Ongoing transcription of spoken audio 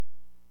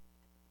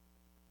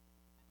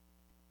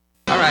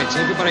right, so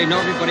everybody know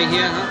everybody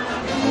here, huh?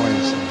 How are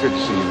you, son? Good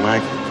to see you,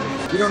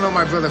 Mike. You don't know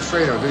my brother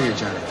Fredo, do you,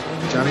 Johnny?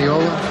 Johnny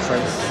Ola?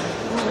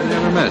 Fredo. We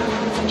never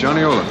met.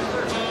 Johnny Ola.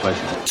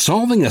 Pleasure.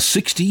 Solving a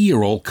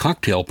 60-year-old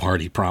cocktail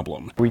party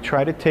problem. We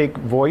try to take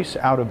voice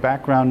out of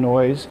background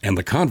noise. And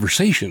the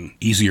conversation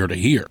easier to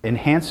hear.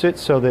 Enhance it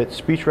so that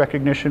speech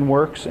recognition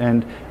works,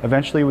 and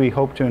eventually we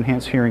hope to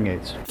enhance hearing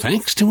aids.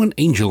 Thanks to an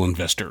angel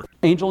investor.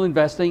 Angel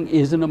investing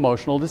is an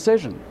emotional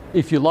decision.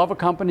 If you love a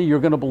company, you're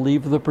going to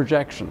believe the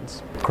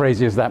projections,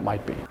 crazy as that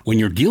might be. When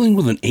you're dealing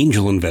with an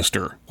angel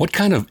investor, what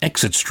kind of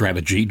exit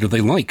strategy do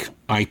they like?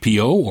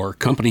 IPO or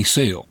company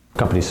sale?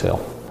 Company sale,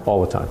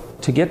 all the time.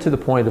 To get to the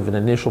point of an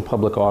initial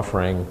public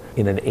offering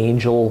in an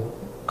angel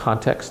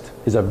context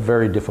is a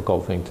very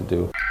difficult thing to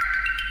do.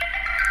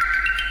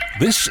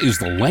 This is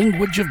The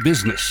Language of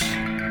Business,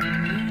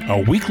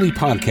 a weekly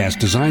podcast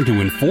designed to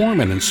inform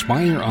and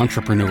inspire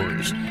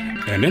entrepreneurs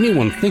and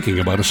anyone thinking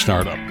about a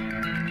startup.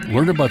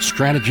 Learn about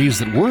strategies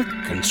that work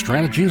and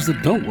strategies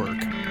that don't work.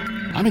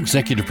 I'm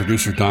executive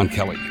producer Don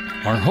Kelly.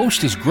 Our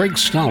host is Greg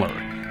Stoller,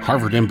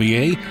 Harvard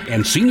MBA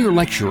and senior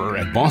lecturer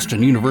at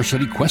Boston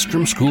University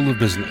Questrom School of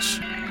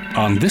Business.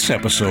 On this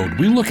episode,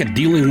 we look at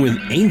dealing with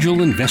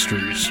angel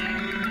investors.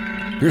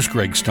 Here's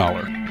Greg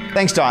Stoller.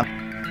 Thanks, Don.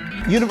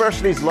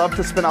 Universities love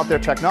to spin out their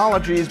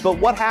technologies, but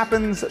what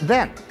happens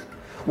then?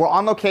 We're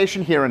on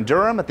location here in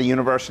Durham at the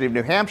University of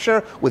New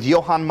Hampshire with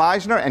Jochen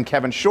Meissner and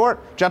Kevin Short.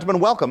 Gentlemen,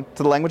 welcome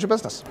to The Language of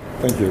Business.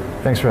 Thank you.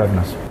 Thanks for having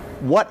us.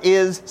 What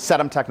is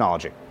Setem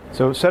Technology?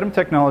 So Setem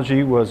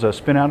Technology was a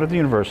spin out of the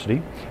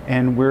university,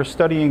 and we're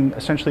studying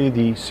essentially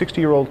the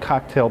 60-year-old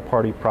cocktail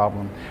party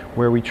problem,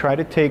 where we try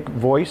to take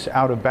voice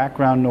out of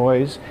background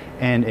noise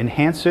and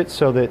enhance it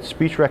so that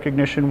speech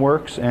recognition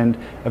works, and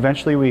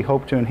eventually we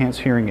hope to enhance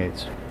hearing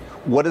aids.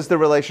 What is the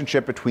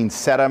relationship between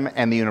Setem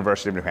and the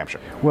University of New Hampshire?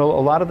 Well,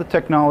 a lot of the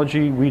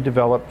technology we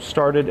developed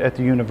started at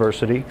the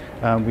university.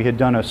 We had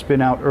done a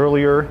spin out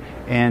earlier,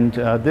 and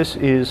this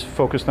is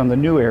focused on the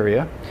new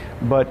area,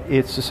 but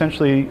it's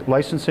essentially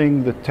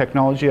licensing the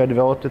technology I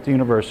developed at the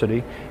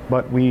university,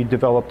 but we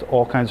developed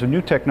all kinds of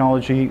new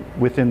technology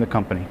within the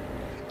company.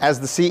 As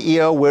the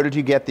CEO, where did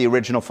you get the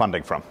original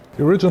funding from?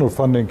 The original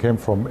funding came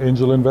from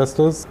angel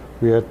investors.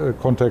 We had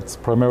contacts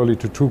primarily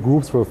to two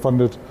groups. We were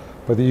funded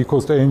by the East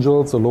Coast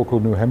Angels, a local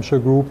New Hampshire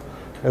group,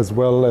 as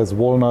well as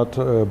Walnut,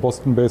 a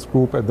Boston-based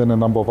group, and then a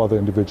number of other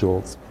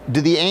individuals.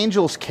 Do the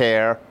angels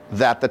care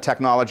that the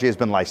technology has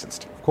been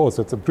licensed? Of course,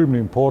 it's extremely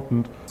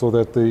important so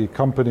that the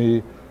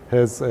company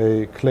has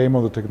a claim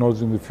on the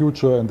technology in the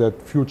future and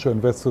that future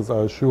investors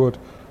are assured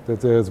that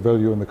there is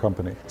value in the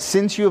company.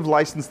 Since you have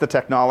licensed the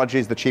technology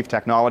as the Chief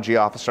Technology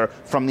Officer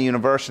from the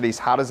universities,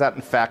 how does that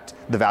affect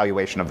the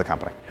valuation of the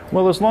company?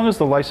 Well, as long as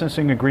the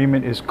licensing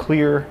agreement is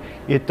clear,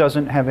 it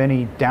doesn't have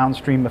any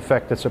downstream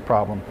effect that's a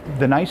problem.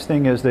 The nice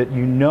thing is that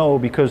you know,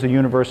 because the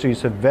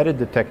universities have vetted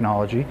the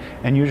technology,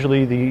 and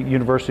usually the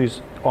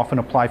universities often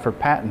apply for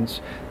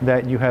patents,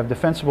 that you have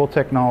defensible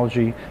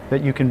technology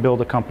that you can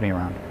build a company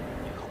around.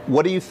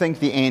 What do you think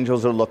the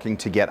angels are looking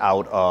to get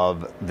out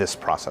of this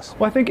process?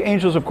 Well, I think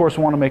angels, of course,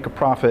 want to make a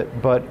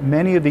profit, but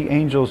many of the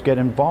angels get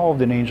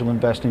involved in angel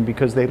investing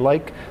because they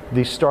like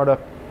the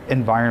startup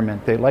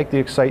environment. They like the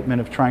excitement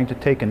of trying to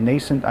take a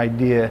nascent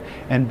idea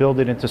and build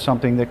it into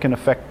something that can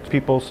affect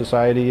people,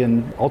 society,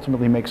 and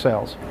ultimately make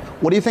sales.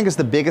 What do you think is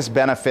the biggest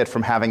benefit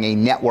from having a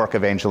network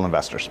of angel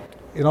investors?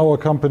 In our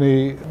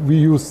company, we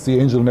use the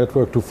angel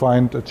network to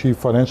find a chief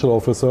financial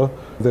officer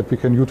that we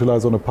can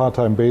utilize on a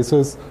part-time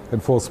basis.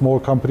 And for a small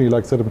company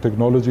like Setem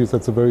Technologies,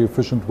 that's a very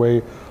efficient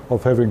way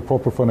of having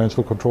proper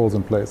financial controls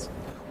in place.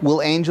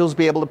 Will angels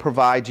be able to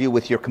provide you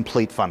with your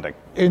complete funding?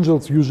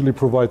 Angels usually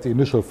provide the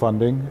initial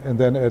funding, and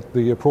then at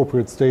the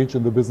appropriate stage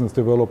in the business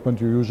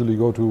development, you usually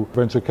go to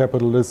venture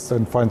capitalists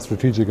and find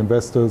strategic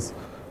investors.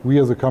 We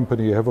as a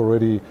company have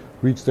already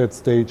reached that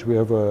stage. We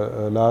have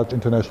a large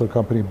international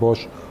company,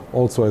 Bosch,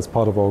 also as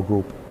part of our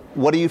group.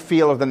 What do you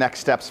feel are the next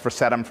steps for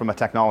Setem from a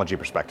technology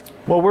perspective?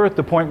 Well, we're at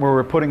the point where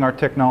we're putting our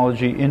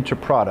technology into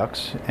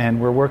products, and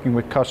we're working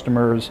with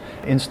customers,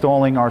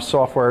 installing our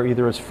software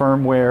either as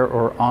firmware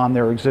or on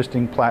their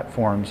existing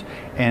platforms.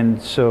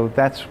 And so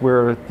that's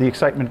where the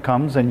excitement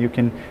comes, and you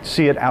can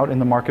see it out in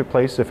the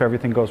marketplace if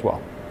everything goes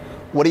well.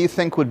 What do you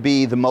think would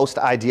be the most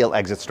ideal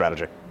exit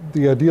strategy?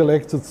 The ideal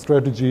exit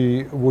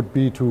strategy would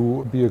be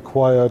to be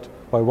acquired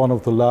by one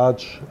of the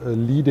large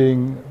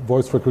leading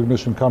voice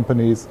recognition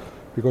companies,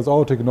 because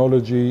our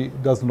technology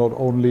does not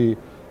only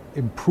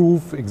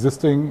improve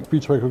existing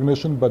speech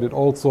recognition, but it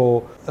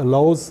also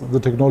allows the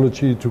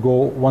technology to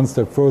go one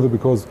step further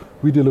because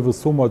we deliver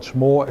so much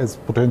more as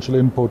potential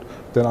input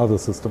than other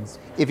systems.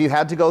 If you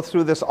had to go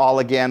through this all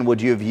again,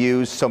 would you have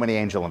used so many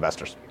angel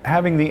investors?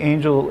 Having the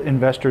angel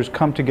investors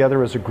come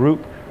together as a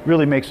group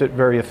really makes it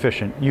very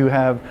efficient. You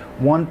have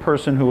one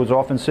person who is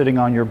often sitting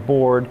on your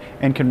board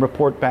and can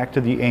report back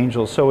to the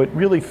angels. So it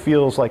really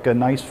feels like a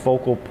nice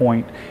focal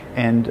point,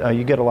 and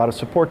you get a lot of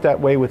support that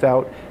way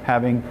without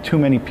having too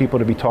many people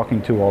to be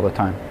talking to all the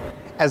time.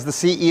 As the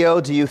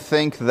CEO, do you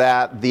think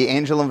that the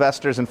angel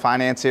investors and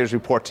financiers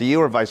report to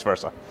you or vice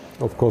versa?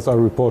 Of course, I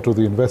report to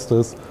the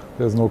investors.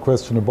 There's no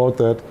question about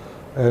that.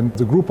 And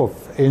the group of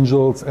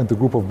angels and the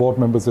group of board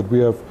members that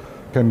we have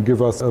can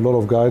give us a lot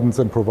of guidance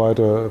and provide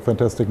a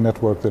fantastic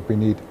network that we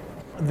need.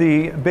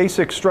 The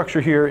basic structure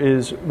here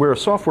is we're a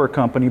software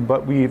company,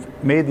 but we've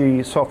made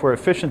the software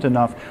efficient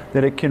enough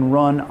that it can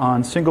run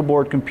on single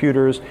board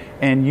computers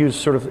and use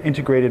sort of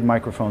integrated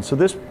microphones. So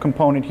this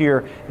component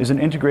here is an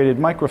integrated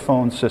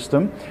microphone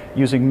system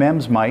using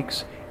MEMS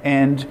mics,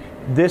 and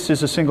this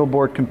is a single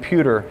board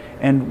computer.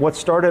 And what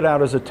started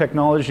out as a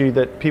technology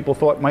that people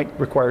thought might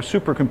require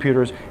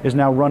supercomputers is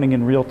now running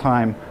in real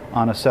time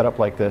on a setup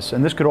like this.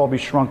 And this could all be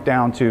shrunk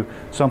down to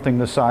something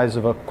the size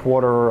of a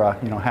quarter or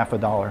half a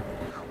dollar.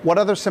 What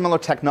other similar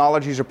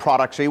technologies or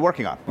products are you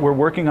working on? We're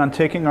working on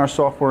taking our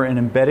software and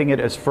embedding it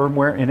as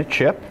firmware in a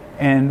chip,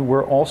 and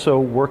we're also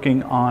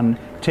working on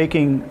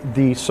taking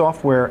the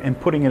software and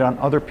putting it on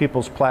other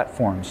people's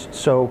platforms.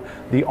 So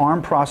the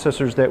ARM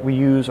processors that we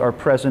use are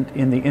present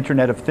in the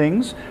Internet of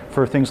Things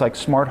for things like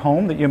smart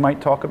home that you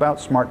might talk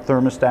about, smart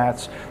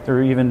thermostats. There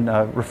are even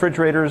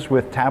refrigerators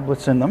with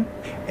tablets in them.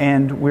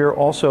 And we're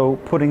also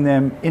putting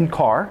them in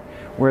car,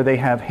 where they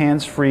have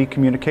hands-free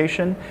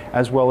communication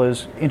as well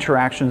as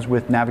interactions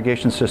with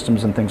navigation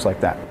systems and things like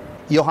that.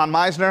 Jochen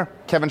Meissner,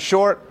 Kevin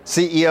Short,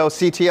 CEO,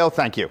 CTO,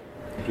 thank you.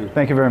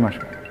 Thank you very much.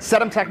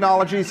 Setem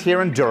Technologies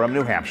here in Durham,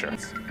 New Hampshire.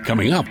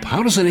 Coming up,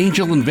 how does an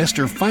angel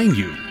investor find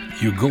you?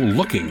 You go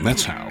looking,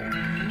 that's how.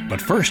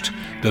 But first,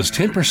 does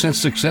 10%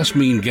 success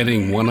mean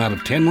getting 1 out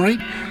of 10 right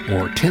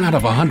or 10 out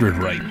of 100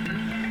 right?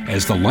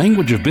 As the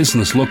language of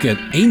business look at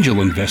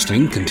angel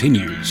investing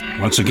continues.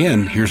 Once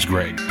again, here's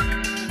Greg.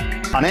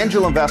 An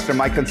angel investor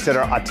might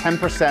consider a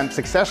 10%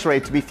 success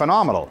rate to be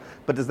phenomenal,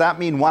 but does that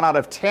mean 1 out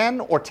of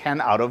 10 or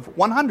 10 out of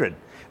 100?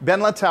 Ben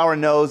Littauer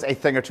knows a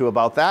thing or two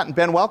about that. And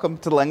Ben, welcome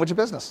to the Language of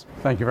Business.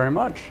 Thank you very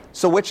much.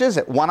 So which is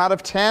it, 1 out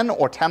of 10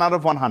 or 10 out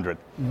of 100?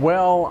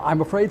 Well, I'm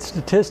afraid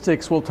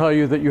statistics will tell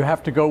you that you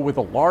have to go with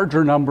a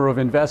larger number of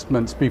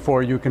investments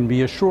before you can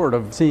be assured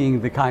of seeing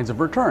the kinds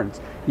of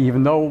returns.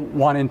 Even though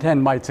 1 in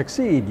 10 might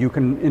succeed, you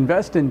can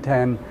invest in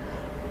 10,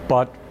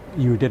 but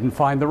you didn't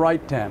find the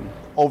right 10.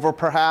 Over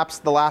perhaps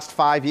the last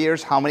 5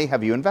 years, how many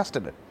have you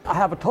invested in? I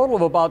have a total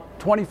of about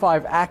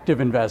 25 active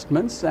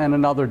investments and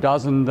another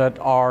dozen that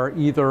are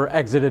either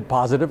exited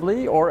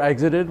positively or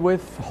exited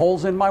with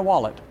holes in my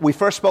wallet. We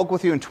first spoke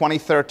with you in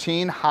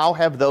 2013. How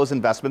have those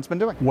investments been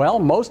doing? Well,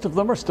 most of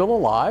them are still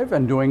alive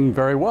and doing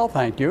very well,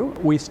 thank you.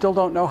 We still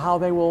don't know how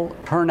they will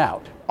turn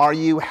out. Are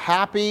you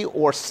happy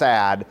or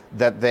sad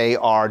that they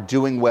are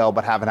doing well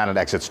but haven't had an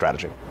exit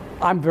strategy?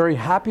 I'm very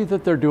happy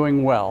that they're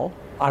doing well.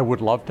 I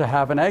would love to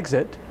have an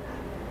exit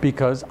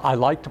because I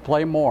like to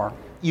play more.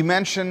 You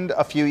mentioned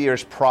a few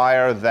years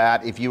prior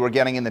that if you were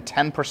getting in the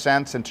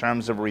 10% in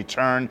terms of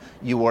return,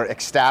 you were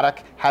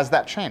ecstatic. Has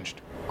that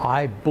changed?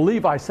 I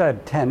believe I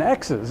said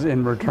 10x's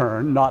in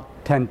return,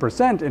 not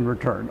 10% in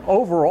return.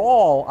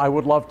 Overall, I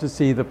would love to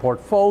see the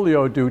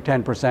portfolio do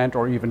 10%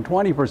 or even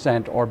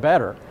 20% or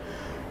better.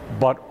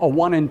 But a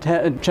 1 in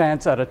 10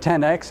 chance at a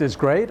 10x is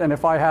great, and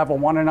if I have a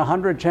 1 in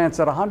 100 chance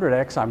at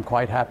 100x, I'm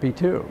quite happy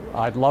too.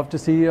 I'd love to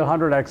see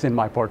 100x in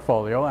my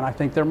portfolio, and I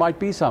think there might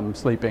be some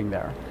sleeping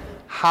there.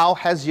 How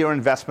has your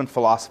investment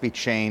philosophy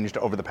changed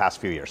over the past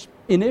few years?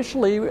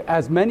 Initially,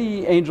 as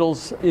many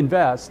angels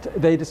invest,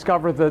 they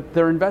discover that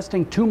they're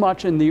investing too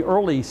much in the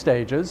early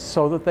stages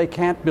so that they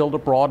can't build a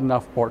broad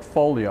enough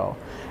portfolio.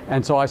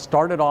 And so I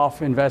started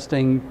off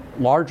investing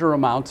larger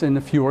amounts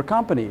in fewer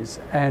companies.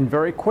 And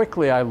very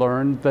quickly I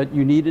learned that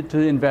you needed to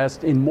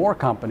invest in more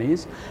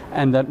companies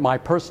and that my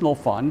personal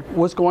fund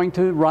was going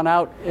to run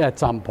out at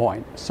some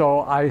point.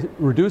 So I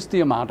reduced the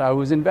amount I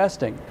was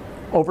investing.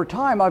 Over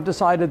time, I've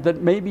decided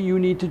that maybe you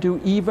need to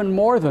do even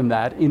more than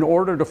that in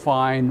order to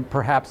find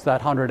perhaps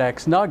that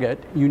 100x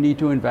nugget. You need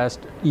to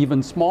invest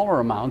even smaller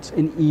amounts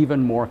in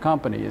even more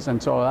companies.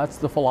 And so that's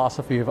the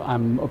philosophy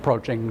I'm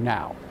approaching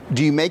now.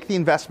 Do you make the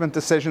investment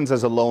decisions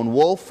as a lone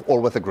wolf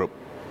or with a group?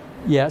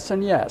 Yes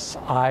and yes.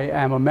 I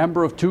am a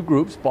member of 2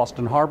 groups,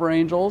 Boston Harbor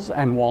Angels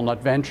and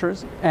Walnut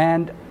Ventures,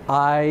 and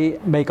I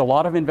make a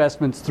lot of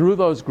investments through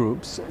those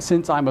groups.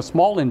 Since I'm a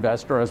small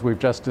investor, as we've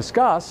just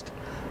discussed,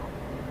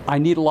 I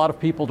need a lot of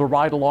people to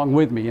ride along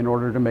with me in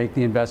order to make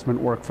the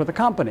investment work for the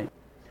company.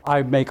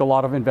 I make a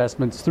lot of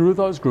investments through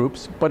those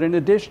groups, but in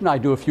addition, I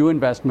do a few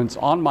investments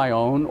on my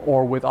own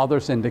or with other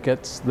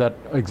syndicates that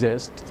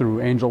exist through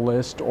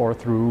AngelList or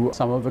through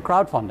some of the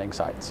crowdfunding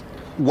sites.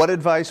 What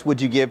advice would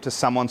you give to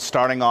someone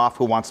starting off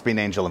who wants to be an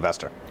angel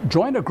investor?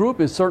 Join a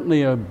group is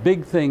certainly a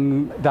big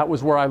thing. That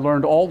was where I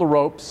learned all the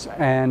ropes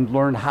and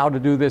learned how to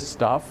do this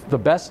stuff. The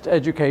best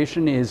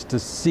education is to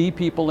see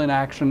people in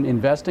action,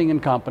 investing in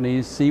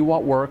companies, see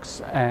what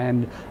works,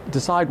 and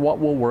decide what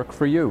will work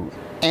for you.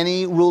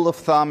 Any rule of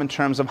thumb in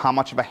terms of how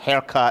much of a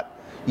haircut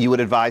you would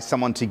advise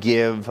someone to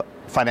give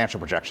financial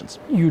projections?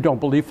 You don't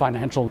believe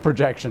financial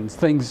projections.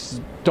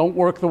 Things don't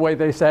work the way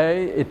they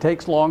say. It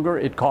takes longer.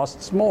 It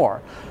costs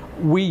more.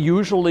 we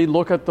usually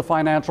look at the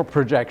financial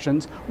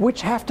projections,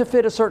 which have to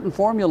fit a certain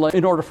formula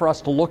in order for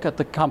us to look at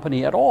the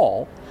company at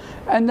all.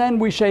 And then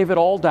we shave it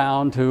all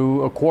down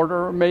to a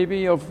quarter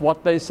maybe of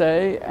what they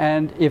say,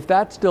 and if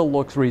that still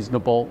looks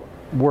reasonable,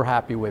 we're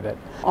happy with it.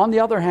 On the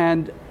other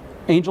hand,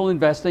 angel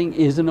investing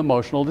is an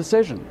emotional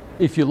decision.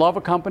 If you love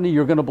a company,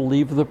 you're going to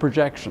believe the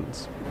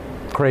projections,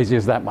 crazy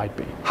as that might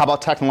be. How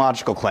about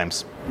technological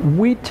claims?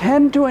 We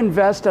tend to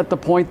invest at the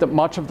point that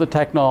much of the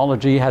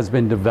technology has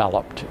been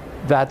developed.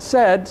 That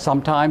said,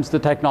 sometimes the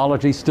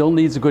technology still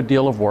needs a good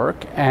deal of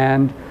work,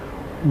 and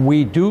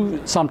we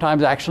do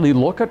sometimes actually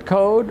look at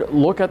code,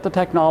 look at the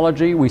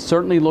technology. We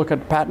certainly look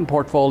at patent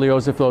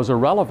portfolios if those are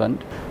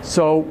relevant.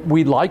 So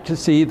we like to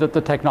see that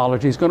the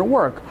technology is going to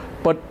work.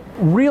 But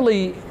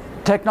really,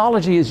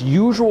 technology is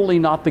usually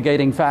not the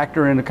gating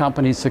factor in a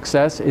company's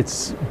success.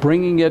 It's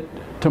bringing it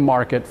to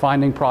market,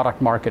 finding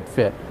product market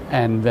fit,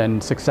 and then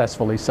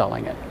successfully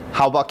selling it.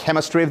 How about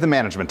chemistry of the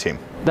management team?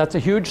 That's a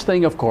huge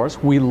thing, of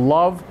course. We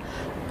love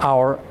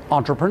our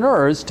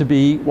entrepreneurs to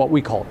be what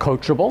we call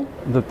coachable,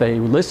 that they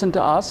listen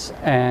to us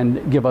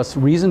and give us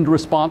reasoned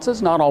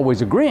responses, not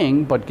always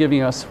agreeing, but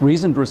giving us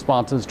reasoned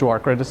responses to our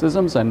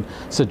criticisms and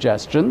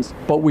suggestions.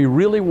 But we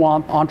really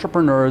want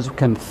entrepreneurs who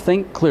can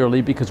think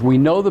clearly, because we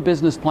know the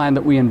business plan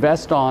that we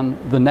invest on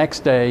the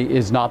next day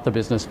is not the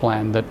business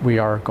plan that we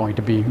are going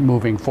to be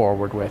moving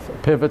forward with.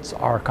 Pivots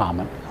are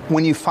common.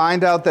 When you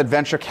find out that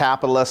venture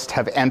capitalists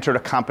have entered a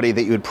company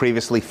that you had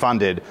previously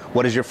funded,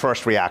 what is your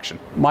first reaction?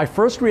 My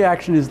first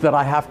reaction is that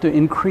I have to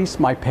increase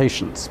my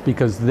patience,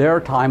 because their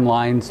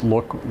timelines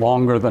look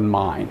longer than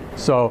mine.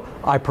 So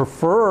I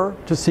prefer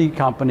to see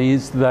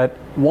companies that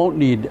won't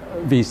need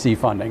VC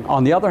funding.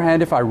 On the other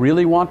hand, if I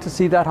really want to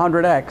see that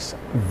 100x,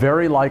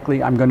 very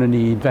likely I'm going to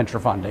need venture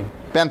funding.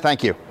 Ben,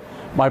 thank you.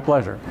 My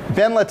pleasure.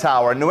 Ben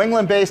Littauer, New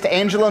England-based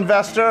angel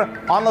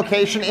investor on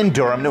location in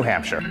Durham, New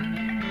Hampshire.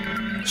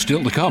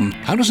 Still to come,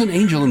 how does an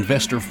angel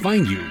investor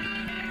find you?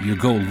 You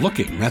go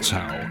looking, that's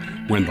how.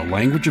 When the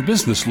Language of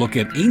Business look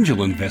at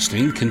angel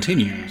investing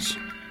continues.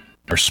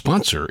 Our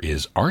sponsor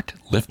is Art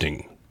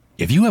Lifting.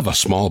 If you have a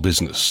small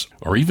business,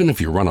 or even if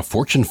you run a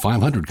Fortune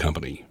 500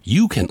 company,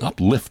 you can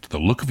uplift the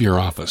look of your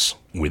office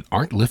with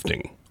Art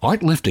Lifting.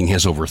 Art Lifting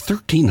has over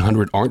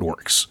 1,300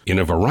 artworks in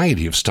a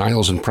variety of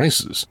styles and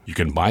prices. You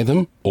can buy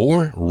them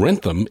or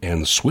rent them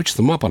and switch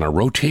them up on a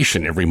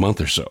rotation every month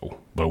or so.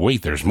 But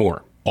wait, there's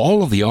more.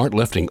 All of the Art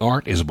Lifting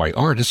art is by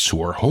artists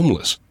who are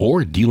homeless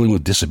or dealing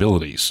with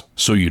disabilities.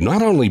 So you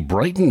not only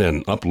brighten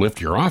and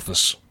uplift your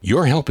office,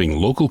 you're helping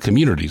local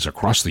communities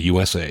across the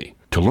USA.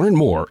 To learn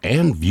more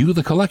and view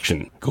the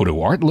collection, go to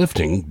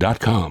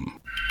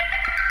artlifting.com.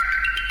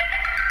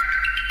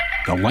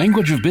 The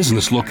Language of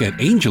Business look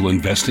at angel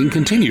investing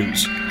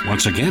continues.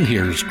 Once again,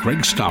 here's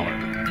Greg Stoller.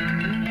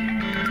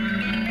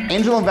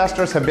 Angel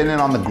investors have been in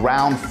on the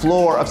ground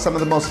floor of some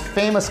of the most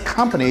famous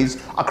companies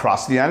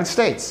across the United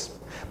States.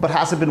 But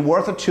has it been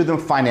worth it to them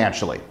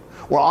financially?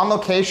 We're on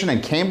location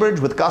in Cambridge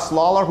with Gus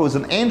Lawlor, who is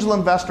an angel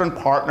investor and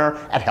partner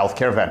at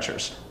Healthcare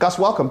Ventures. Gus,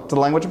 welcome to the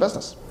Language of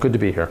Business. Good to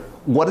be here.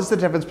 What is the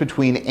difference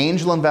between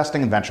angel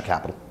investing and venture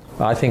capital?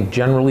 I think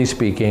generally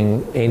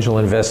speaking, angel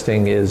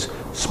investing is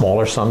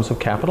smaller sums of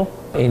capital.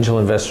 Angel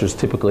investors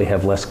typically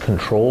have less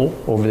control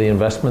over the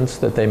investments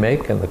that they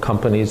make and the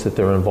companies that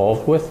they're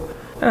involved with.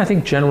 And I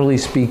think generally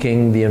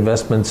speaking, the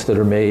investments that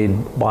are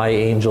made by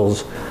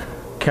angels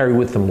carry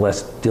with them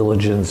less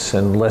diligence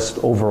and less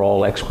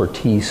overall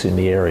expertise in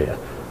the area.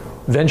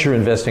 Venture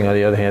investing, on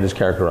the other hand, is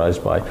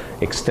characterized by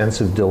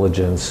extensive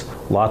diligence,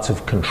 lots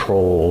of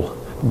control,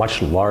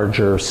 much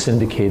larger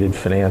syndicated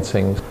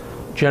financing.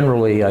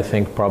 Generally, I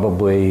think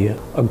probably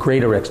a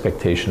greater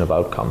expectation of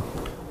outcome.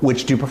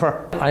 Which do you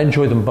prefer? I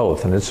enjoy them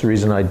both, and it's the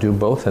reason I do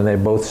both, and they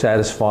both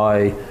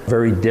satisfy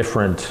very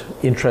different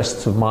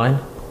interests of mine,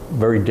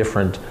 very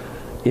different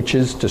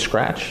itches to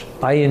scratch.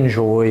 I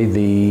enjoy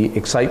the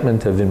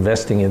excitement of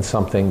investing in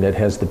something that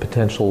has the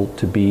potential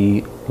to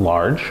be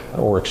large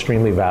or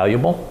extremely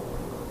valuable,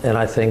 and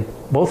I think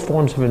both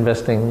forms of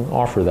investing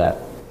offer that.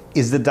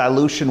 Is the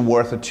dilution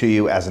worth it to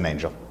you as an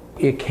angel?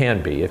 It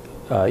can be. If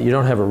you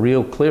don't have a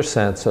real clear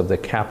sense of the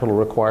capital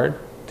required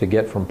to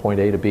get from point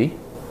A to B,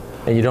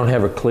 and you don't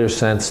have a clear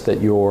sense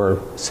that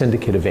your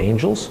syndicate of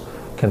angels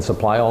can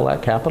supply all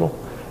that capital,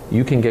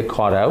 you can get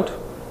caught out,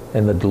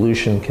 and the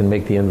dilution can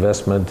make the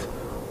investment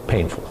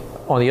painful.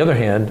 On the other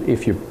hand,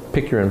 if you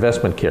pick your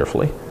investment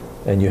carefully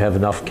and you have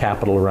enough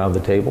capital around the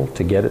table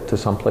to get it to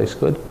someplace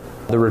good,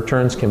 the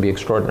returns can be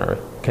extraordinary,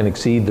 can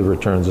exceed the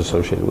returns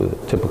associated with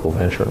a typical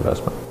venture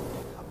investment.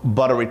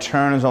 But a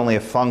return is only a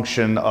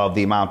function of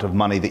the amount of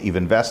money that you've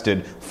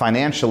invested.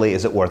 Financially,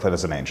 is it worth it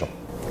as an angel?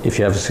 If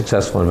you have a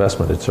successful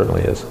investment, it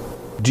certainly is.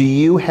 Do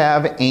you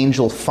have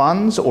angel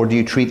funds, or do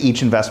you treat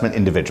each investment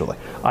individually?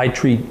 I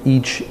treat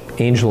each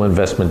angel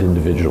investment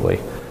individually.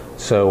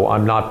 So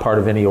I'm not part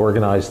of any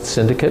organized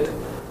syndicate.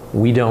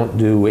 We don't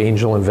do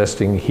angel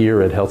investing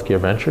here at Healthcare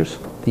Ventures.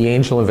 The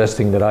angel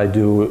investing that I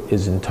do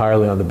is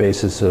entirely on the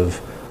basis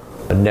of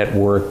a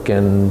network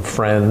and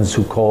friends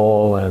who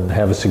call and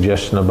have a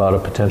suggestion about a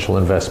potential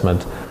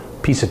investment.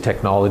 piece of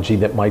technology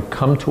that might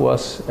come to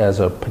us as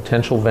a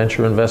potential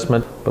venture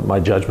investment, but my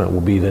judgment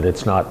will be that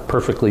it's not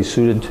perfectly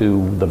suited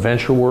to the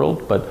venture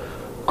world, but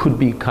could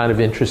be kind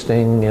of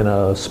interesting in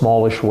a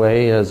smallish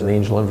way as an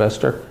angel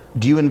investor.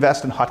 Do you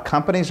invest in hot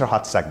companies or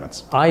hot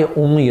segments? I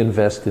only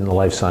invest in the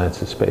life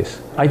sciences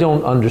space. I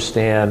don't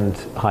understand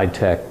high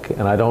tech,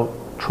 and I don't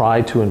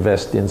try to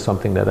invest in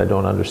something that I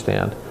don't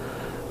understand.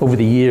 Over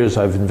the years,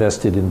 I've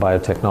invested in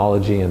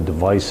biotechnology and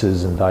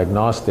devices and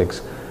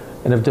diagnostics,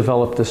 and have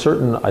developed a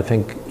certain, I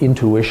think,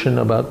 intuition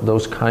about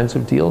those kinds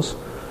of deals.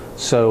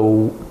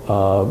 So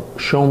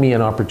show me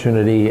an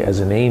opportunity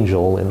as an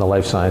angel in the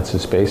life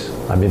sciences space,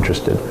 I'm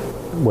interested.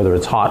 Whether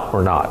it's hot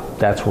or not,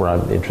 that's where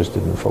I'm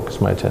interested and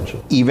focus my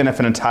attention. Even if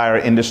an entire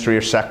industry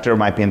or sector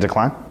might be in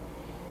decline?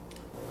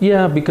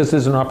 Yeah, because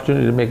there's an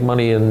opportunity to make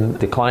money in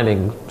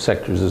declining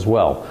sectors as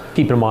well.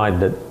 Keep in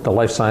mind that the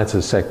life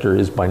sciences sector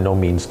is by no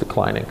means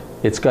declining.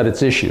 It's got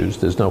its issues,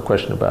 there's no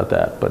question about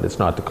that, but it's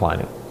not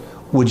declining.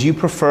 Would you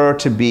prefer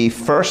to be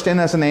first in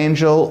as an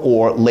angel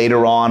or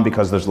later on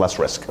because there's less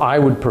risk? I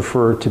would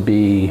prefer to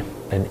be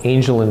an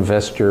angel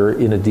investor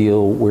in a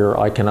deal where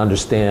I can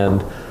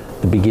understand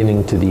the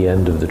beginning to the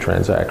end of the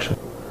transaction.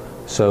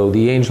 So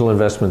the angel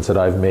investments that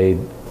I've made,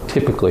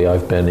 typically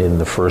I've been in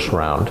the first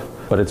round,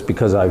 but it's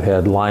because I've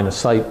had line of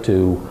sight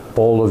to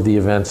all of the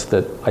events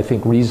that I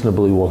think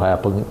reasonably will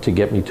happen to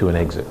get me to an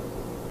exit.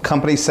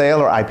 Company sale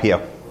or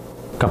IPO?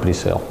 Company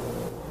sale.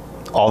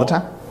 All the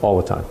time?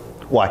 All the time.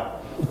 Why?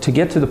 To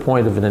get to the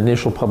point of an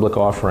initial public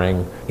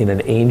offering in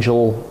an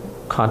angel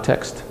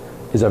context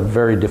is a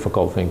very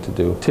difficult thing to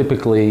do.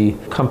 Typically,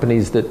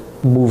 companies that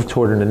move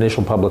toward an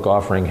initial public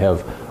offering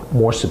have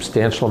more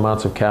substantial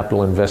amounts of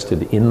capital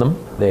invested in them.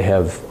 They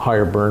have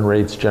higher burn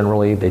rates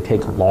generally. They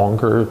take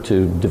longer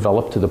to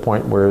develop to the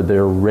point where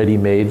they're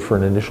ready-made for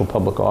an initial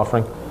public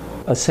offering.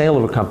 A sale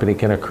of a company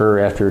can occur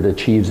after it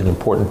achieves an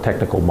important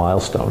technical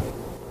milestone.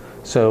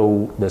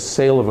 So the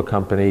sale of a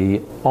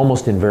company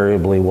almost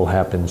invariably will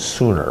happen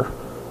sooner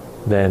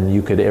than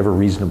you could ever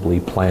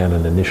reasonably plan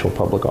an initial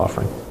public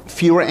offering.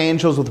 Fewer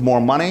angels with more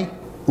money,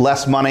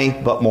 less money,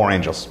 but more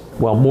angels.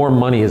 Well, more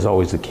money is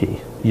always the key.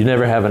 You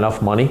never have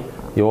enough money.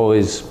 You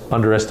always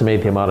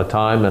underestimate the amount of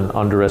time and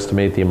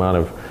underestimate the amount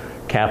of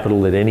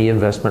capital that any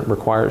investment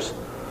requires.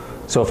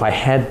 So if I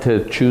had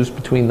to choose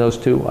between those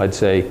two, I'd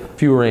say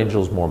fewer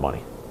angels, more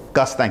money.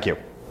 Gus, thank you.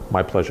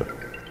 My pleasure.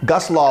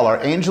 Gus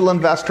Lawlor, angel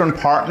investor and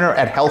partner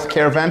at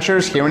Healthcare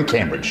Ventures here in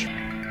Cambridge.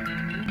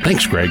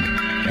 Thanks, Greg.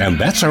 And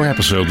that's our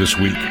episode this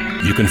week.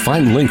 You can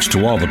find links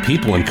to all the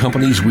people and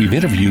companies we've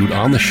interviewed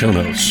on the show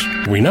notes.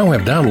 We now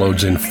have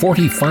downloads in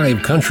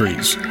 45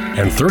 countries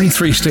and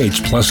 33 states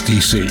plus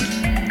DC.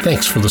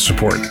 Thanks for the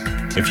support.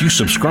 If you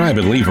subscribe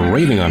and leave a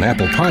rating on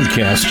Apple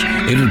Podcasts,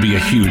 it'd be a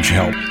huge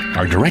help.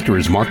 Our director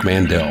is Mark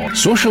Mandel.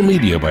 Social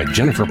media by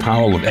Jennifer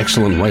Powell of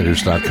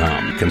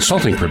ExcellentWriters.com.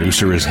 Consulting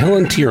producer is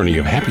Helen Tierney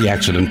of Happy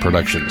Accident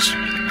Productions.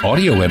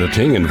 Audio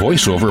editing and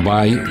voiceover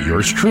by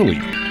yours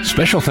truly.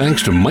 Special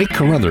thanks to Mike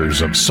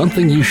Carruthers of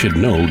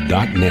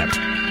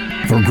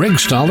SomethingYouShouldKnow.net. For Greg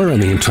Stoller and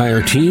the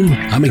entire team,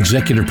 I'm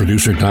executive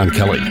producer Don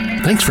Kelly.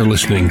 Thanks for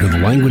listening to The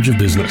Language of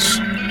Business.